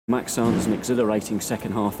Max Sanders, an exhilarating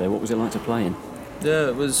second half there. What was it like to play in? Yeah,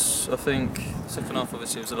 it was. I think second half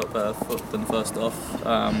obviously was a lot better than the first half.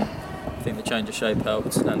 I think the change of shape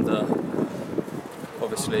helped, and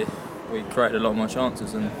obviously we created a lot more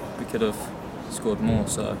chances and we could have scored more.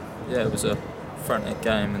 So yeah, it was a frantic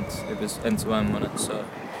game and it was end to end on it. So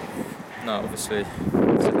no, obviously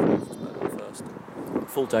second half was better than the first.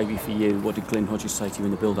 Full debut for you. What did Glyn Hodges say to you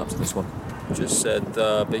in the build-up to this one? Just said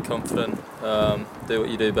be confident, do what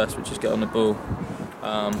you do best, which is get on the ball.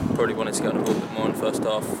 Probably wanted to get on the ball a bit more in the first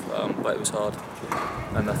half, but it was hard.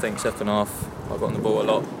 And I think second half I got on the ball a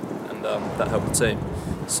lot, and that helped the team.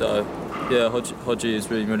 So yeah, Hodgie is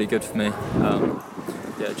really good for me.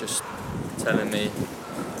 Yeah, just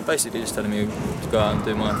basically just telling me to go out and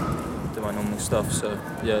do my normal stuff. So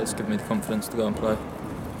yeah, it's given me the confidence to go and play.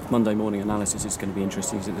 Monday morning analysis is going to be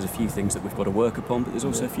interesting. There's a few things that we've got to work upon, but there's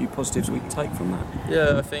also a few positives we can take from that.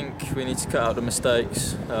 Yeah, I think we need to cut out the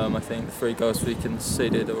mistakes. I think the 3 goals we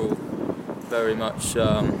conceded are all very much, we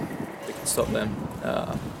can stop them.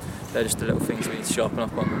 They're just the little things we need to sharpen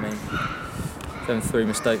up on. I mean, them 3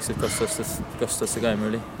 mistakes have cost us the game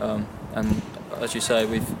really. And as you say,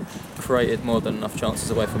 we've created more than enough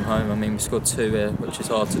chances away from home. I mean, we scored 2 here, which is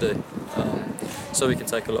hard to do. So we can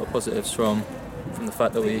take a lot of positives from the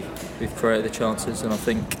fact that we've created the chances, and I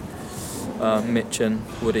think Mitch and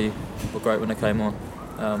Woody were great when they came on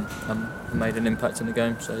and made an impact in the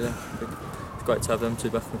game. So yeah, it's great to have them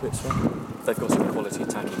 2 back on the pitch. So. They've got some quality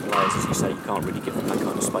attacking players, as you say. You can't really give them that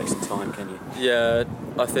kind of space and time, can you? Yeah,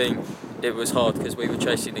 I think it was hard because we were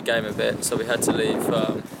chasing the game a bit, so we had to leave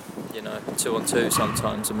 2-on-2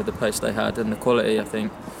 sometimes, and with the pace they had and the quality, I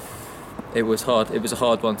think it was hard. It was a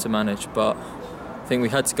hard one to manage, but I think we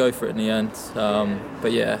had to go for it in the end.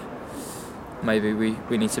 But yeah, maybe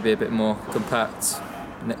we need to be a bit more compact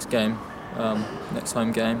next game, next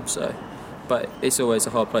home game. So, but it's always a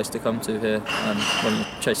hard place to come to here, when you're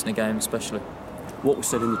chasing a game especially. What was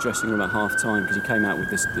said in the dressing room at half time? Because he came out with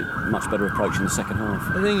this much better approach in the second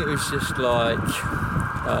half. I think it was just like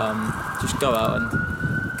just go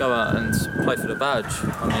out and play for the badge.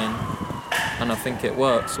 I mean, and I think it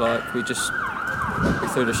works. Like we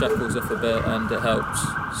threw the shackles off a bit and it helps.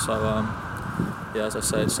 So yeah, as I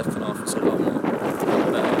say, the second half is a lot more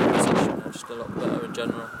better, just a lot better in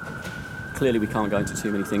general. Clearly we can't go into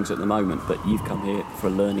too many things at the moment, but you've come here for a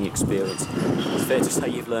learning experience. It's fair to say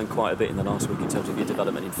you've learned quite a bit in the last week in terms of your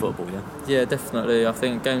development in football, yeah? Yeah, definitely. I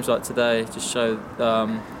think games like today just show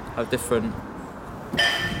how different,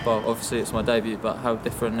 well obviously it's my debut, but how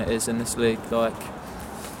different it is in this league. Like,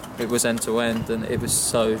 it was end to end and it was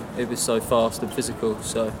so fast and physical.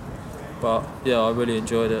 So, but yeah, I really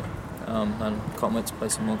enjoyed it, and can't wait to play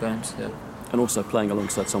some more games. Yeah. And also playing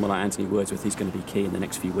alongside someone like Anthony Wordsworth, he's going to be key in the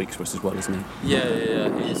next few weeks for us as well, isn't he? Yeah.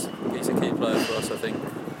 He's a key player for us. I think.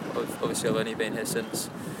 Obviously, I've only been here since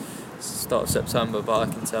the start of September, but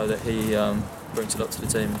I can tell that he brings a lot to the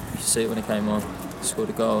team. You see it when he came on. He scored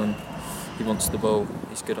a goal and he wants the ball.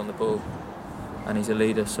 He's good on the ball. And he's a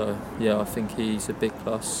leader, so yeah, I think he's a big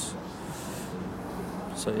plus.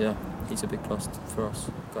 So yeah, he's a big plus for us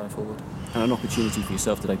going forward. And an opportunity for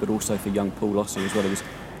yourself today, but also for young Paul Ossie as well. He was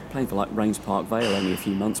playing for like Rains Park Vale only a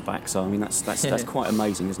few months back, so I mean that's quite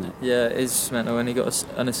amazing, isn't it? Yeah, it is mental, and he got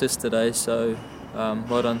an assist today, so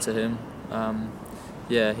well done to him.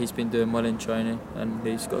 Yeah, he's been doing well in training, and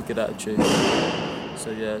he's got a good attitude. So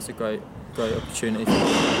yeah, it's a great opportunity for me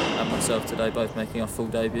and myself today, both making our full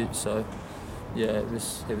debut. So. Yeah, it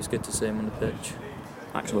was good to see him on the pitch.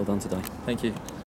 Max, well done today. Thank you.